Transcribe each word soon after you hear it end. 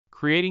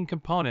creating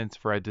components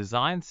for a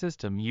design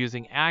system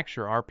using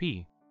Axure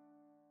RP.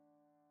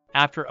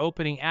 After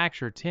opening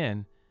Axure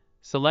 10,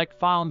 select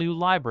File New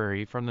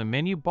Library from the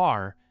menu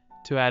bar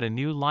to add a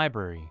new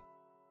library.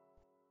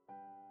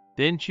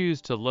 Then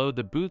choose to load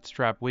the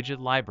Bootstrap widget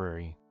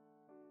library.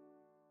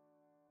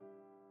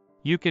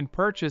 You can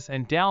purchase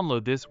and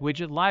download this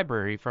widget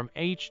library from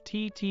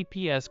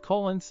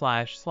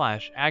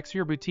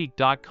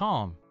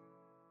https://axureboutique.com.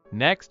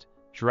 Next,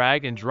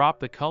 drag and drop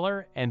the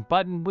color and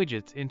button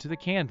widgets into the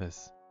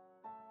canvas.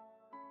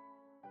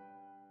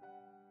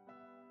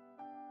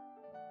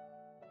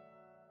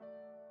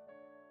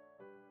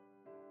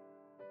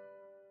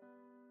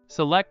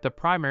 Select the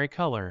primary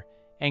color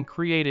and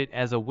create it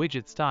as a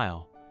widget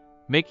style,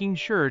 making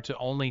sure to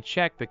only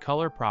check the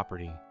color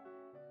property.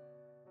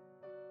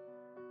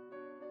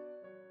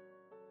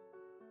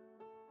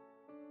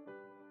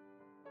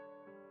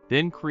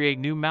 Then create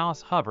new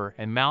mouse hover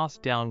and mouse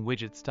down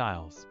widget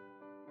styles.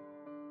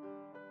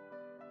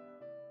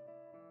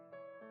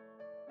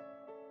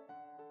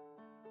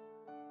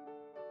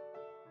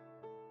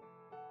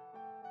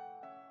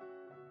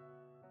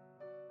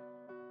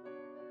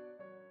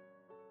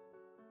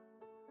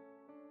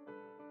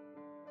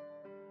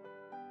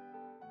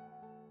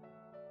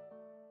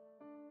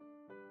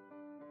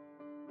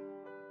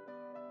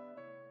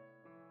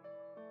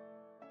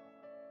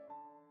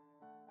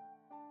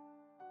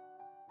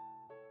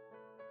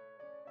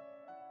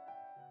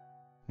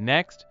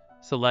 Next,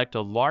 select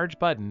a large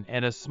button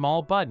and a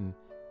small button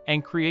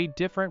and create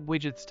different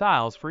widget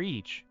styles for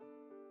each.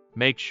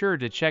 Make sure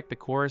to check the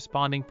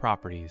corresponding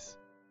properties.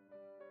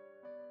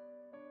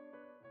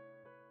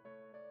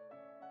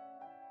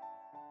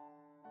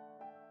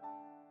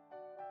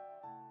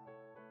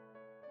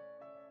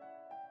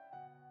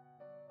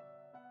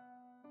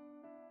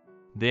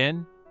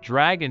 Then,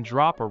 drag and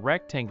drop a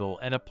rectangle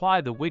and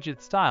apply the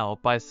widget style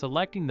by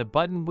selecting the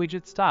button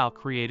widget style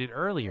created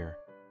earlier.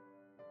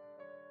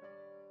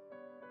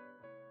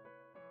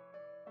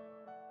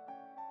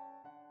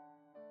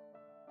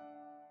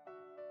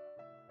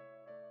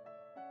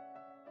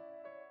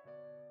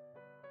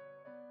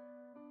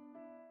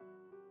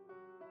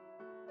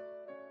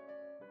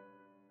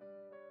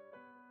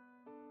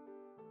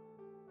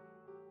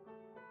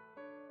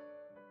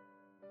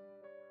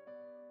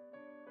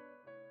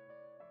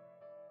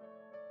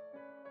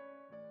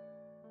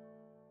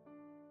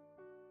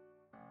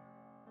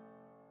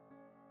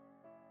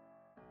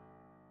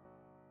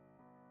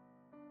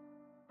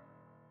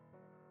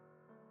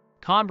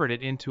 Convert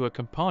it into a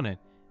component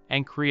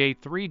and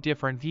create 3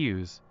 different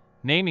views,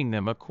 naming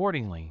them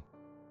accordingly.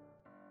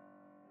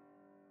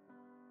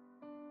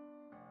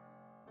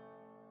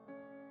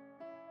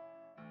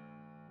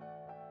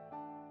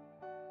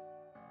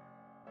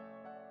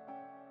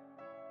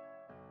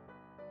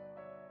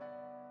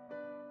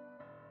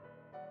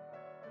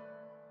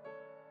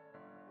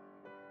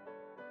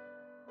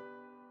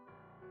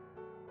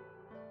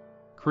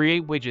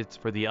 Create widgets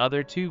for the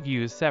other 2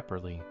 views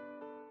separately.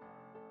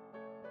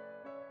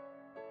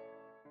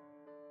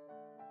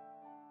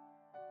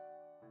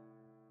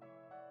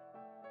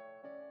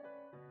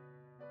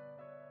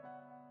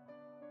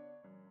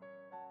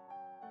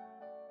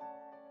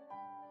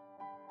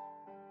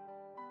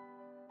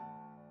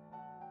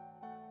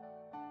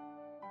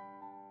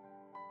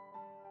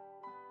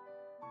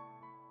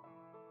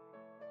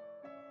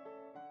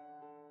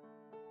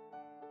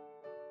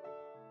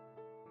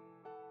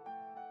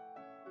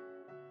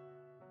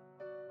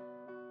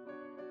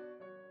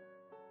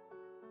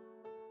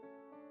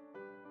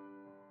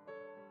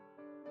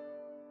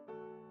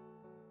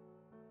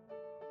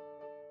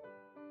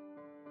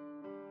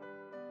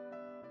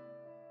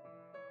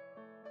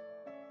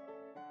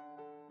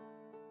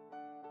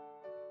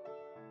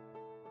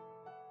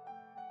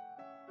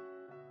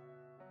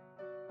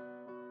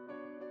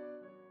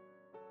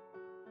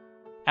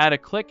 Add a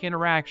click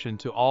interaction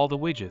to all the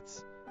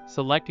widgets,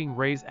 selecting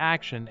Raise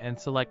Action and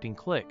selecting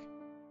Click.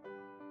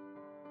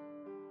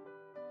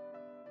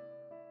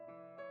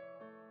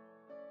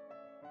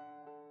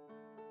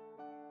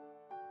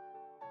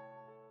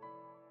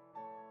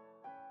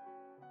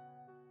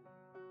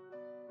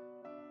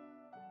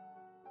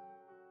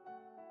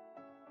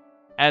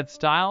 Add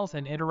styles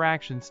and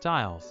interaction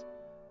styles,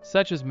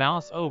 such as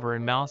mouse over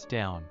and mouse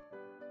down.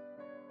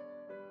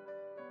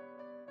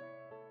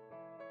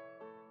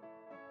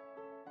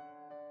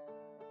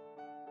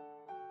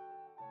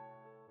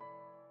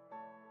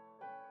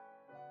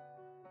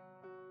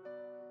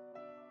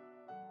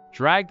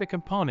 Drag the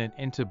component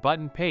into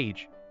button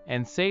page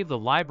and save the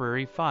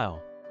library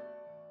file.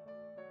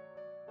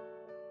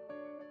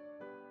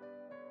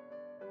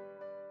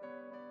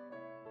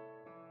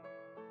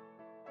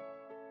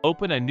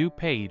 Open a new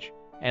page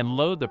and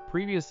load the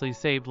previously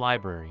saved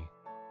library.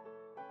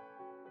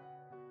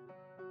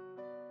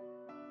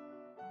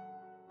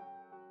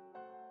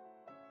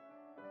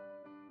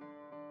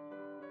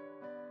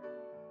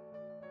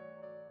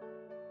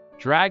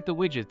 Drag the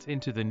widgets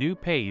into the new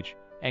page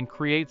and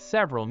create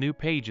several new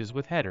pages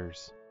with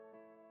headers.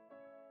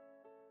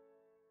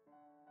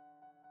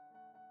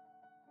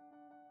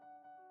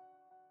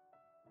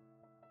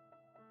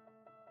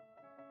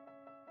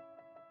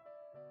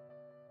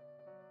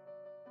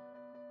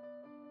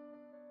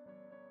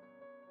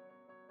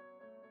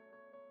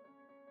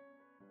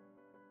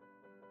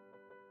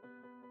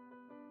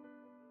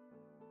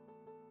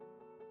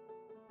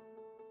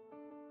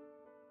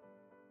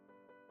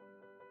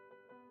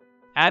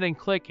 Add and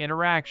click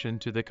interaction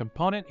to the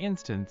component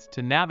instance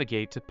to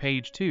navigate to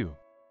page 2.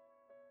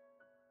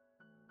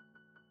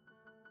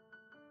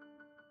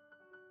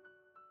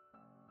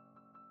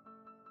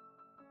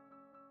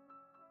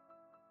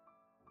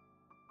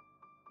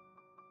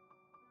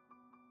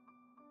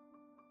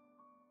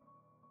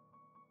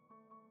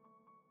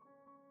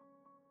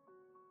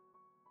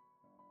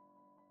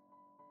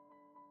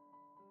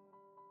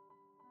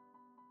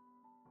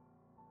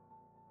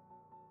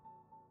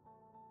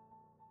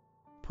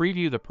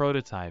 Preview the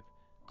prototype.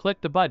 Click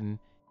the button.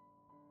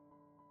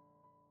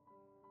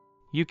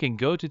 You can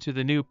go to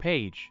the new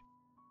page.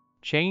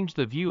 Change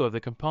the view of the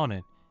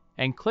component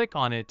and click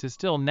on it to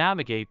still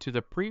navigate to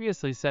the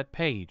previously set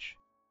page.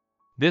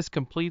 This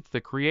completes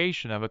the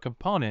creation of a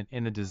component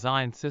in the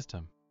design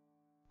system.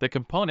 The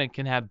component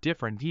can have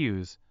different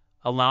views,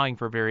 allowing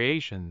for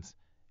variations,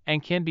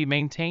 and can be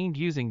maintained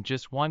using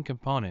just one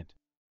component.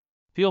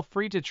 Feel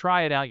free to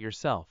try it out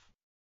yourself.